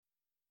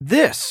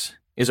This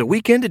is a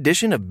weekend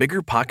edition of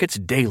Bigger Pockets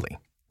Daily.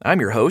 I'm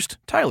your host,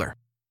 Tyler.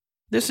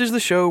 This is the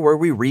show where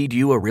we read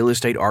you a real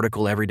estate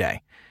article every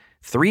day,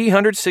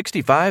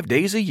 365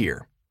 days a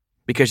year,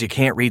 because you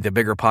can't read the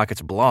Bigger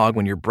Pockets blog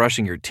when you're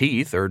brushing your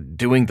teeth or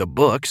doing the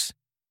books.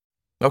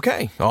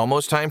 Okay,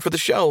 almost time for the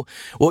show.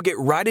 We'll get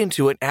right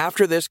into it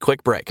after this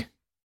quick break.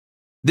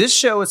 This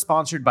show is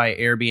sponsored by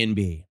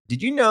Airbnb.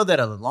 Did you know that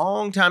a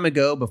long time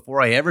ago,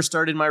 before I ever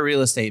started my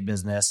real estate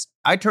business,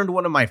 I turned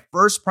one of my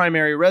first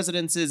primary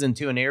residences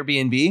into an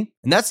Airbnb?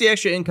 And that's the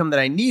extra income that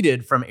I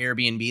needed from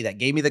Airbnb that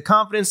gave me the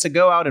confidence to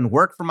go out and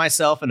work for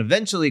myself and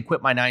eventually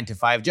quit my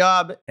 9-to-5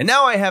 job. And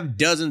now I have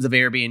dozens of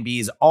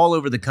Airbnbs all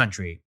over the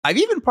country. I've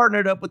even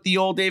partnered up with the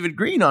old David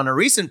Green on a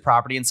recent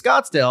property in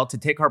Scottsdale to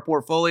take our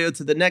portfolio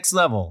to the next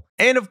level.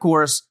 And of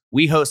course,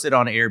 we host it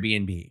on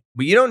Airbnb.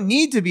 But you don't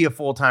need to be a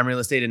full-time real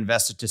estate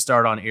investor to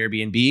start on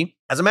Airbnb.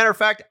 As a matter of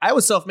fact, I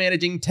was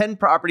self-managing 10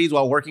 properties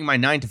while working my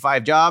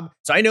 9-to-5 job,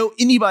 so I know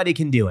anybody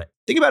can do it.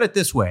 Think about it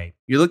this way.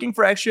 You're looking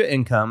for extra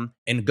income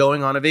and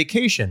going on a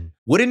vacation.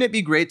 Wouldn't it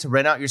be great to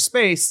rent out your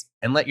space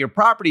and let your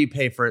property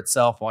pay for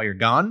itself while you're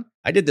gone?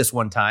 I did this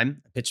one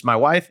time. I pitched my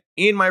wife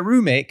and my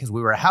roommate, because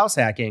we were house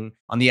hacking,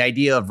 on the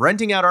idea of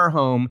renting out our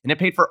home, and it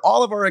paid for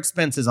all of our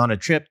expenses on a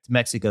trip to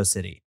Mexico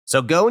City.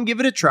 So go and give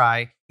it a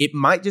try. It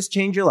might just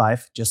change your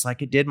life, just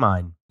like it did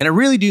mine. And I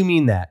really do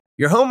mean that.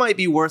 Your home might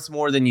be worth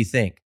more than you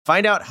think.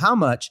 Find out how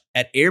much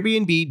at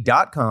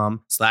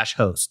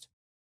airbnb.com/host.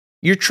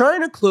 You're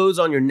trying to close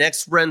on your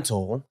next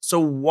rental, so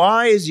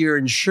why is your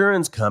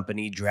insurance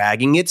company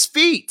dragging its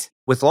feet?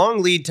 With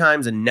long lead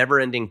times and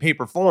never-ending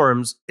paper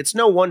forms, it's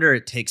no wonder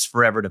it takes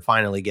forever to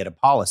finally get a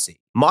policy.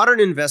 Modern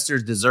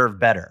investors deserve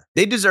better.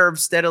 They deserve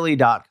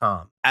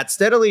Steadily.com. At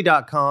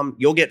Steadily.com,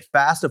 you'll get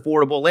fast,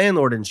 affordable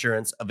landlord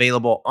insurance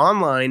available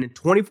online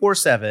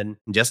 24/7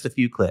 in just a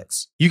few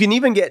clicks. You can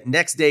even get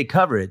next-day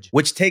coverage,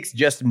 which takes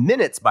just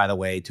minutes, by the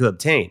way, to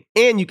obtain.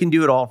 And you can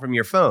do it all from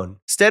your phone.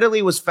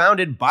 Steadily was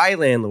founded by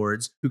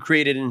landlords who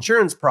created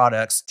insurance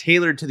products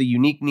tailored to the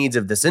unique needs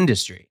of this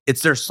industry.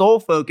 It's their sole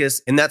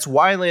focus, and that's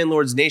why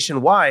landlords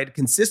nationwide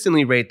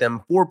consistently rate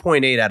them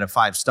 4.8 out of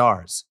 5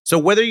 stars. So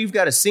whether you've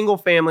got a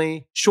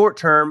single-family,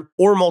 short-term,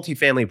 or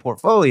multifamily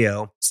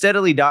portfolio,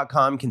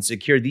 Steadily.com can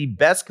secure the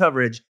best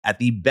coverage at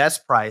the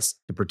best price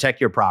to protect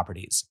your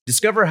properties.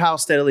 Discover how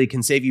Steadily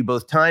can save you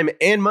both time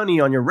and money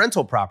on your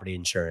rental property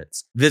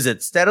insurance.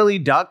 Visit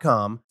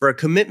Steadily.com for a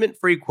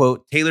commitment-free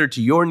quote tailored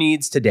to your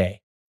needs today.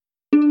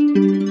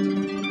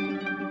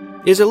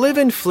 Is a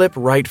live-in flip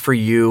right for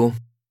you?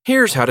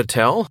 Here's How to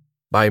Tell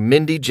by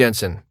Mindy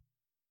Jensen.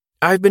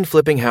 I've been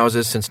flipping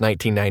houses since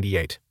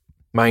 1998.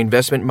 My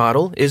investment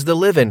model is the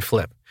live-in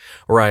flip,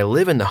 where I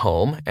live in the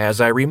home as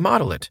I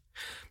remodel it.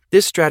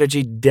 This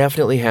strategy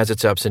definitely has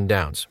its ups and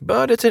downs,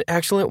 but it's an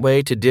excellent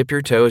way to dip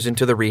your toes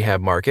into the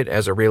rehab market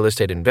as a real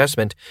estate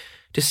investment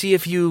to see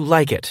if you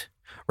like it,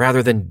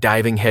 rather than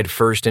diving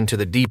headfirst into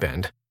the deep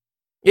end.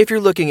 If you're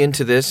looking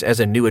into this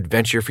as a new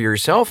adventure for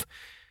yourself,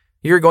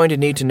 you're going to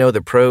need to know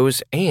the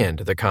pros and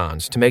the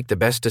cons to make the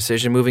best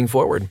decision moving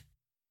forward.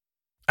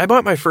 I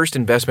bought my first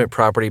investment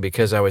property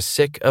because I was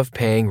sick of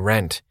paying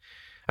rent.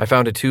 I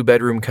found a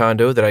 2-bedroom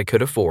condo that I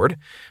could afford.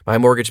 My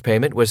mortgage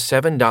payment was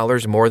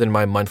 $7 more than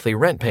my monthly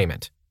rent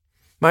payment.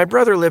 My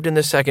brother lived in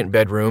the second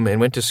bedroom and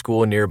went to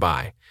school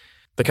nearby.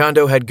 The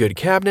condo had good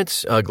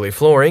cabinets, ugly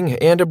flooring,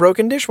 and a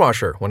broken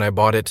dishwasher when I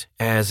bought it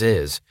as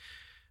is.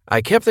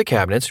 I kept the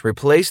cabinets,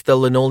 replaced the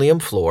linoleum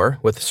floor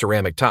with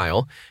ceramic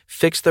tile,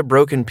 fixed the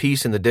broken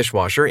piece in the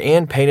dishwasher,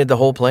 and painted the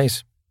whole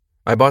place.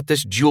 I bought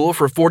this jewel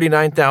for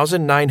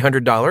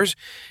 $49,900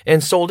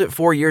 and sold it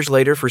 4 years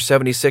later for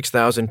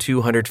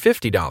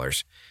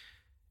 $76,250.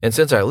 And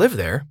since I live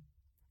there,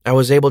 I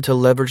was able to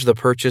leverage the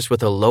purchase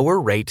with a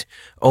lower rate,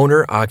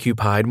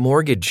 owner-occupied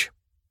mortgage.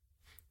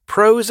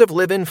 Pros of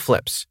live-in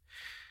flips.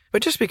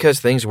 But just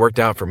because things worked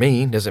out for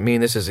me doesn't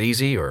mean this is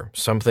easy or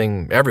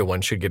something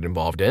everyone should get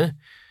involved in.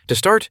 To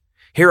start,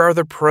 here are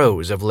the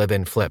pros of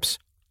live-in flips.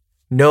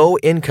 No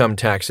income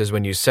taxes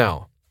when you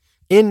sell.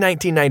 In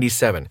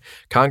 1997,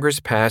 Congress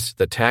passed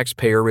the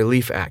Taxpayer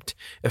Relief Act,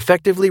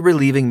 effectively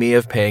relieving me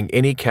of paying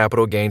any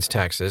capital gains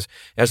taxes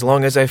as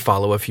long as I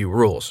follow a few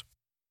rules.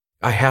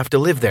 I have to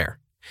live there.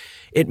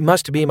 It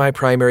must be my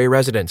primary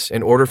residence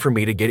in order for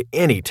me to get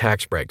any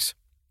tax breaks.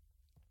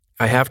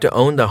 I have to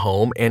own the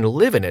home and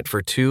live in it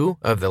for 2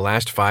 of the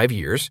last 5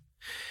 years.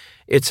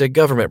 It's a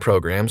government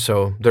program,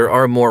 so there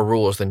are more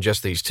rules than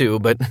just these 2,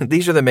 but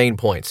these are the main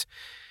points.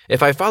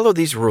 If I follow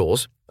these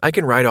rules, I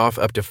can write off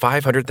up to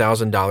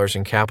 $500,000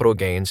 in capital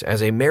gains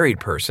as a married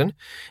person.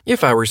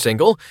 If I were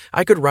single,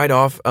 I could write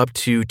off up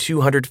to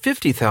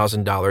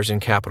 $250,000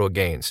 in capital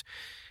gains.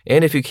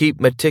 And if you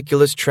keep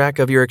meticulous track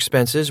of your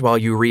expenses while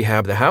you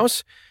rehab the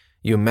house,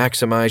 you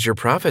maximize your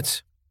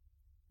profits.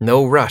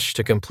 No rush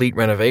to complete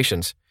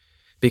renovations.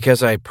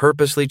 Because I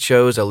purposely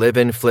chose a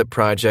live-in flip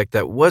project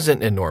that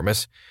wasn't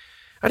enormous,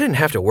 I didn't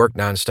have to work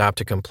nonstop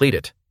to complete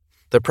it.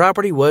 The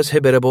property was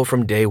habitable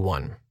from day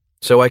one,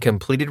 so I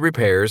completed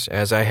repairs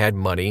as I had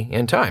money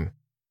and time.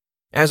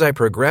 As I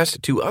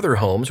progressed to other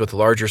homes with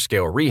larger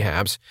scale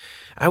rehabs,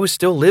 I was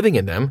still living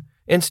in them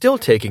and still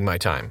taking my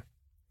time.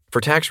 For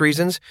tax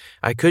reasons,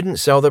 I couldn't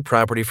sell the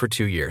property for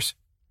 2 years.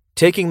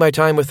 Taking my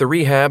time with the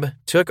rehab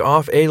took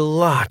off a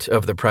lot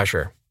of the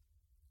pressure.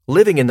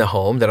 Living in the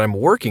home that I'm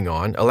working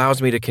on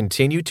allows me to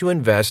continue to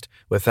invest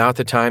without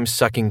the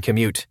time-sucking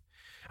commute.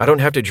 I don't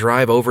have to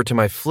drive over to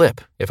my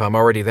flip if I'm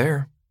already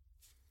there.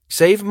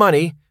 Save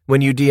money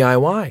when you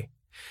DIY.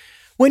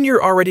 When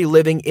you're already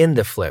living in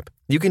the flip,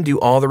 you can do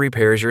all the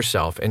repairs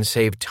yourself and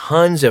save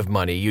tons of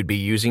money you'd be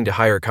using to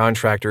hire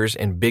contractors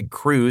and big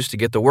crews to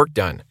get the work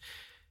done.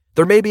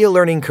 There may be a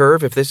learning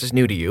curve if this is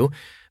new to you,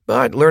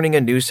 but learning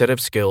a new set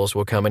of skills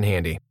will come in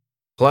handy.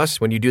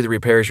 Plus, when you do the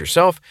repairs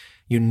yourself,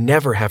 you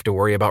never have to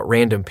worry about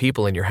random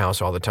people in your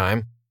house all the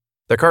time.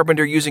 The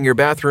carpenter using your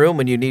bathroom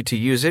when you need to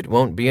use it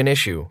won't be an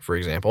issue, for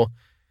example.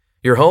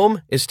 Your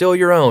home is still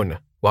your own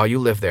while you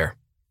live there.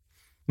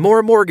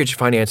 More mortgage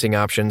financing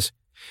options.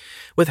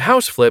 With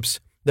house flips,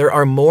 there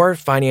are more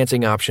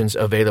financing options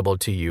available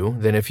to you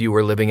than if you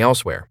were living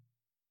elsewhere.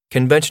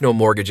 Conventional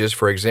mortgages,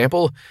 for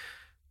example,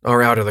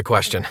 are out of the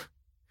question.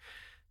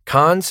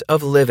 Cons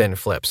of live-in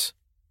flips.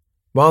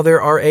 While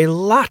there are a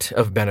lot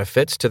of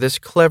benefits to this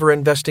clever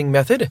investing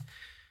method,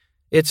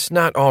 it's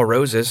not all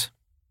roses.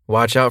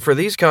 Watch out for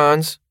these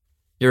cons.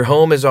 Your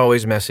home is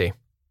always messy.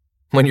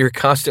 When you're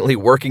constantly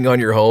working on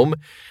your home,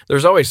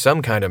 there's always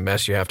some kind of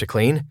mess you have to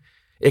clean.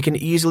 It can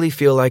easily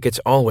feel like it's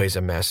always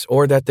a mess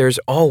or that there's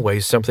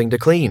always something to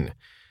clean.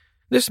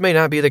 This may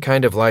not be the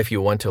kind of life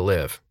you want to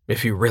live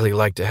if you really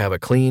like to have a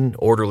clean,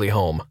 orderly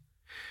home.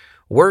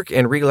 Work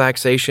and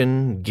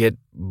relaxation get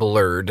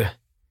blurred.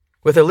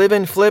 With a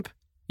live-in flip,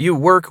 you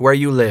work where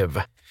you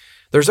live.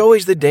 There's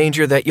always the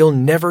danger that you'll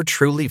never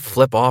truly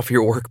flip off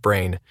your work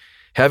brain.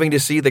 Having to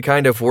see the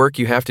kind of work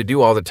you have to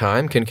do all the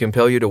time can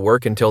compel you to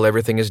work until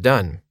everything is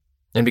done.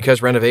 And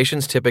because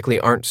renovations typically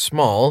aren't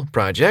small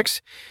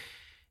projects,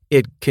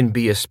 it can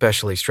be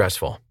especially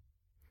stressful.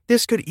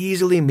 This could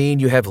easily mean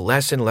you have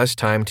less and less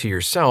time to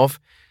yourself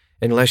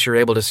unless you're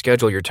able to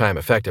schedule your time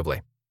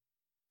effectively.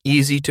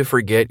 Easy to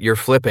forget you're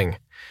flipping.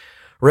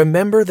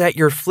 Remember that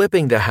you're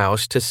flipping the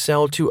house to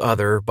sell to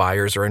other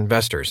buyers or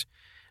investors,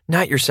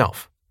 not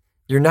yourself.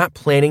 You're not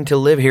planning to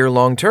live here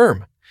long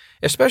term,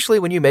 especially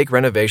when you make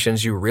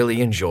renovations you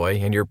really enjoy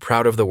and you're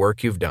proud of the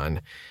work you've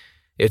done.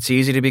 It's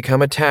easy to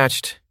become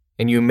attached,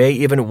 and you may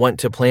even want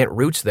to plant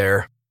roots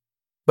there.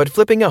 But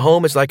flipping a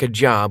home is like a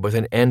job with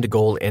an end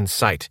goal in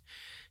sight.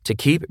 To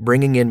keep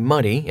bringing in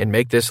money and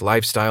make this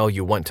lifestyle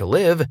you want to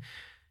live,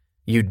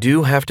 you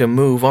do have to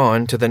move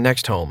on to the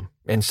next home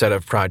and set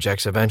of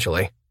projects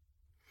eventually.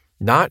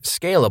 Not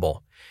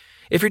scalable.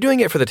 If you're doing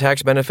it for the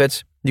tax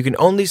benefits, you can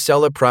only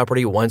sell a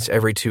property once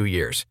every 2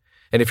 years.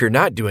 And if you're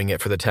not doing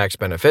it for the tax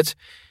benefits,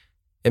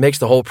 it makes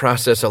the whole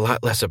process a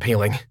lot less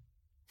appealing.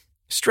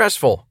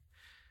 Stressful.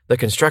 The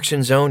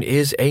construction zone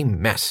is a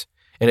mess,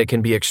 and it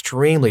can be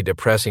extremely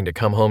depressing to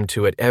come home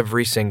to it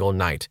every single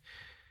night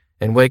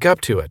and wake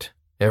up to it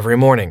every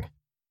morning.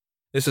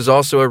 This is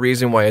also a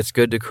reason why it's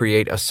good to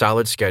create a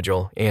solid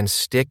schedule and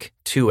stick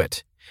to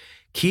it.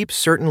 Keep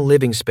certain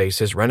living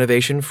spaces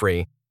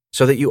renovation-free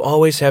so that you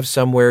always have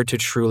somewhere to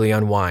truly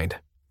unwind.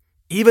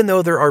 Even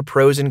though there are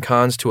pros and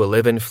cons to a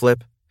live-in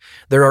flip,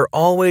 there are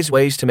always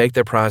ways to make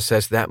the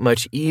process that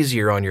much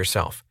easier on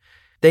yourself.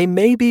 They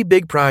may be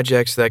big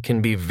projects that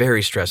can be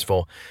very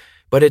stressful,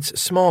 but it's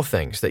small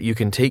things that you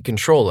can take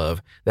control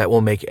of that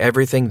will make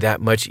everything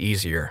that much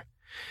easier.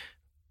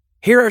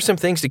 Here are some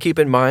things to keep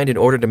in mind in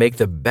order to make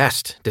the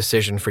best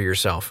decision for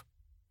yourself.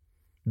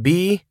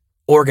 Be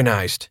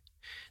organized.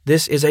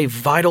 This is a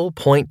vital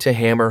point to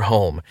hammer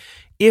home.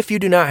 If you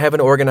do not have an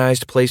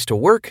organized place to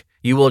work,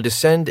 you will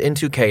descend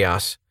into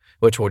chaos,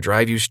 which will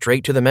drive you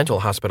straight to the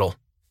mental hospital.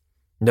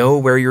 Know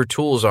where your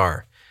tools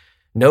are.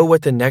 Know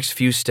what the next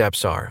few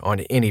steps are on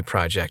any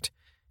project,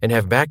 and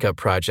have backup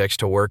projects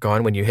to work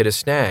on when you hit a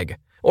snag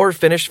or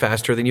finish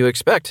faster than you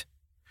expect.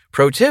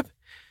 Pro tip: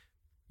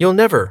 you'll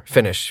never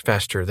finish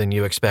faster than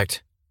you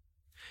expect.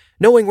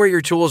 Knowing where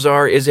your tools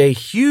are is a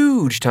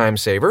huge time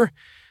saver.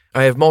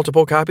 I have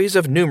multiple copies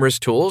of numerous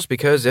tools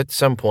because at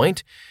some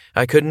point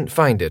I couldn't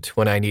find it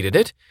when I needed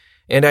it,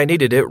 and I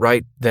needed it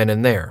right then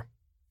and there.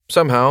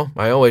 Somehow,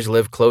 I always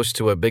live close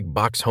to a big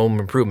box home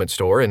improvement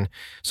store, and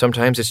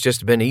sometimes it's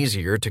just been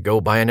easier to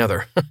go buy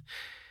another.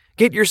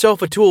 Get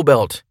yourself a tool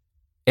belt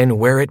and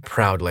wear it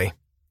proudly.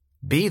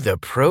 Be the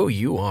pro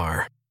you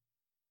are.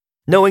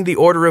 Knowing the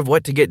order of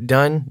what to get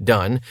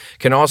done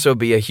can also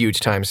be a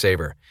huge time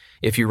saver.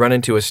 If you run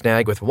into a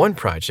snag with one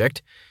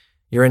project,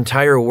 your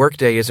entire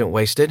workday isn't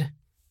wasted.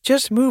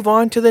 Just move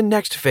on to the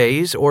next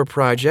phase or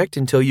project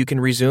until you can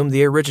resume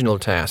the original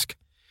task.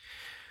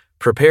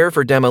 Prepare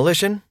for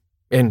demolition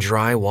and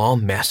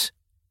drywall mess.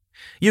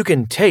 You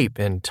can tape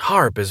and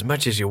tarp as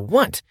much as you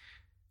want,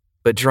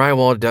 but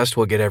drywall dust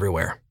will get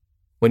everywhere.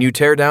 When you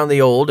tear down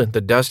the old, the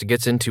dust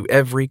gets into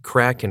every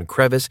crack and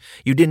crevice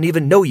you didn't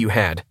even know you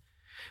had.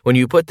 When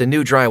you put the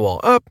new drywall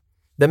up,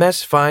 the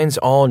mess finds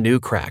all new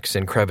cracks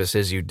and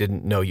crevices you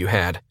didn't know you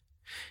had.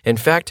 In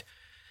fact,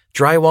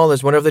 Drywall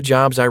is one of the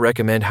jobs I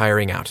recommend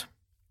hiring out.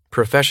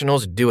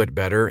 Professionals do it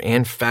better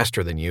and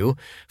faster than you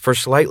for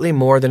slightly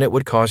more than it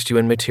would cost you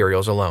in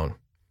materials alone.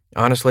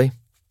 Honestly,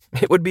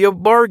 it would be a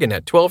bargain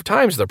at 12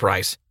 times the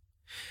price.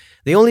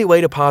 The only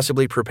way to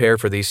possibly prepare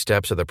for these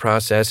steps of the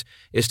process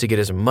is to get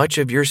as much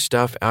of your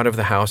stuff out of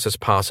the house as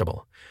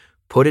possible.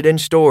 Put it in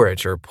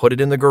storage or put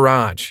it in the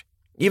garage.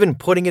 Even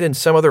putting it in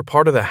some other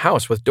part of the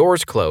house with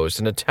doors closed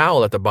and a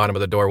towel at the bottom of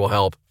the door will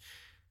help.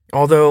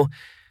 Although,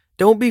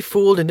 don't be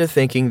fooled into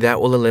thinking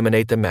that will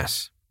eliminate the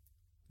mess,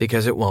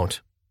 because it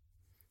won't.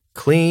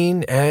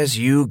 Clean as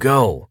you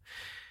go.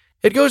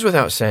 It goes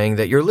without saying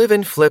that your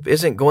live-in flip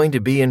isn't going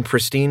to be in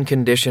pristine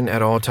condition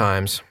at all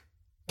times.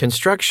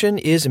 Construction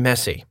is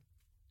messy,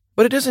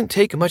 but it doesn't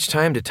take much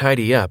time to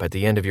tidy up at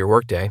the end of your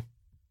workday,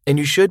 and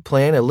you should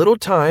plan a little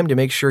time to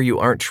make sure you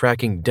aren't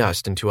tracking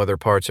dust into other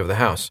parts of the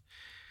house.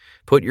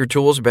 Put your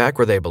tools back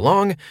where they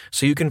belong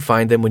so you can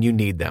find them when you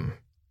need them.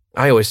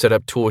 I always set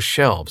up tool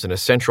shelves in a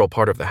central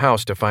part of the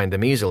house to find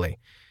them easily,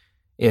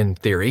 in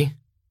theory.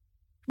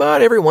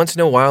 But every once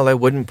in a while I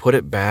wouldn't put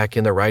it back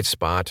in the right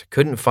spot,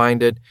 couldn't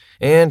find it,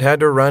 and had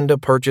to run to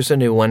purchase a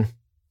new one.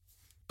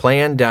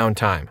 Plan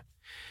downtime.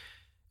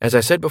 As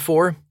I said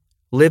before,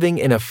 living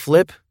in a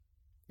flip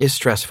is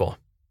stressful,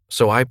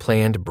 so I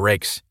planned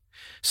breaks.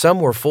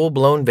 Some were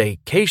full-blown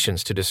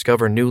vacations to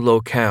discover new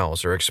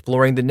locales or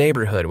exploring the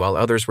neighborhood, while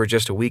others were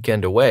just a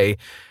weekend away,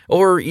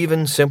 or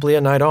even simply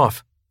a night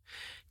off.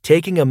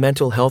 Taking a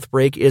mental health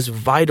break is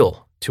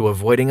vital to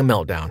avoiding a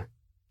meltdown.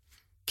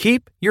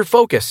 Keep your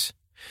focus.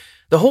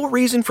 The whole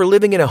reason for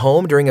living in a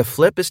home during a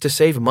flip is to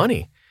save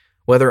money.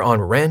 Whether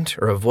on rent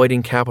or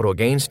avoiding capital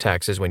gains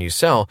taxes when you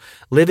sell,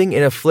 living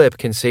in a flip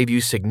can save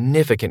you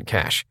significant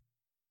cash.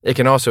 It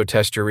can also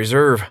test your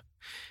reserve.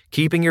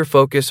 Keeping your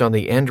focus on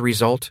the end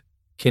result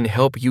can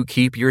help you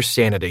keep your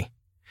sanity.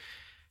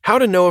 How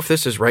to know if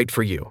this is right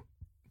for you?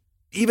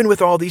 Even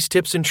with all these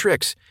tips and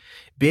tricks,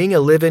 being a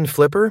live-in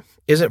flipper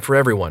isn't for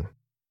everyone.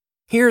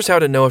 Here's how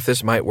to know if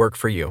this might work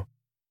for you.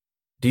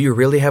 Do you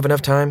really have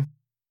enough time?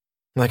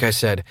 Like I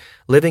said,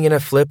 living in a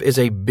flip is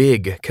a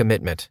big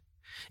commitment.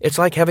 It's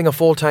like having a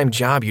full-time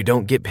job you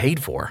don't get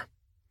paid for.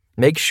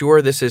 Make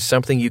sure this is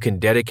something you can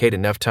dedicate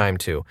enough time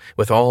to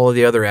with all of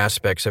the other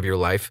aspects of your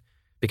life,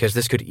 because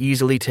this could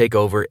easily take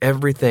over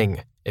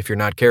everything if you're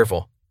not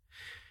careful.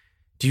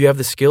 Do you have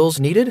the skills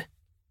needed?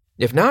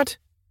 If not,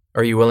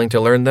 are you willing to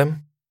learn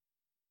them?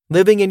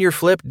 Living in your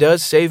flip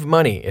does save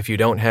money if you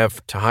don't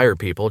have to hire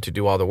people to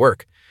do all the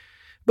work.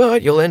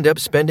 But you'll end up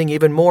spending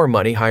even more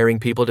money hiring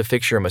people to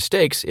fix your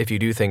mistakes if you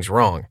do things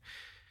wrong.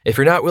 If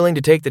you're not willing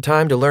to take the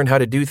time to learn how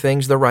to do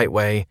things the right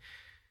way,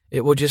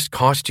 it will just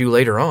cost you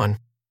later on.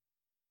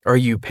 Are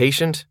you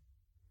patient?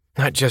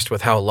 Not just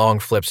with how long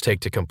flips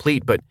take to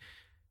complete, but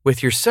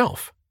with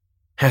yourself.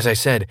 As I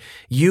said,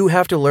 you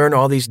have to learn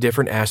all these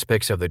different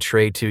aspects of the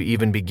trade to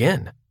even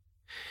begin.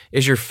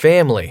 Is your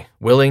family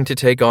willing to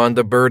take on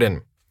the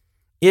burden?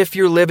 If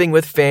you're living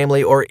with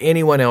family or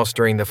anyone else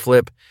during the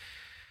flip,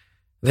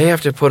 they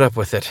have to put up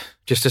with it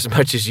just as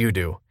much as you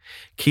do.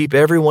 Keep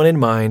everyone in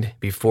mind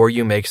before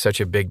you make such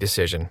a big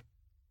decision.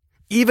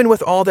 Even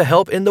with all the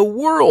help in the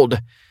world,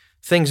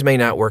 things may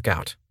not work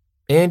out,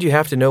 and you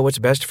have to know what's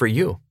best for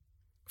you.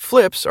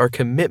 Flips are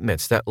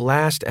commitments that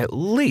last at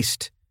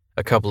least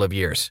a couple of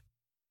years.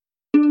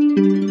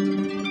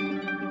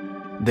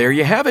 There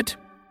you have it.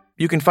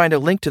 You can find a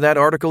link to that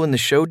article in the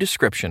show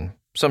description.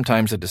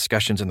 Sometimes the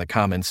discussions in the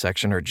comments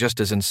section are just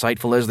as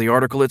insightful as the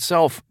article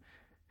itself.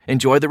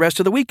 Enjoy the rest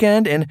of the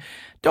weekend, and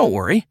don't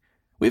worry,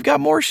 we've got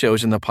more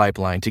shows in the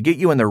pipeline to get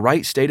you in the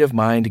right state of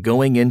mind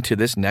going into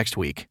this next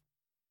week.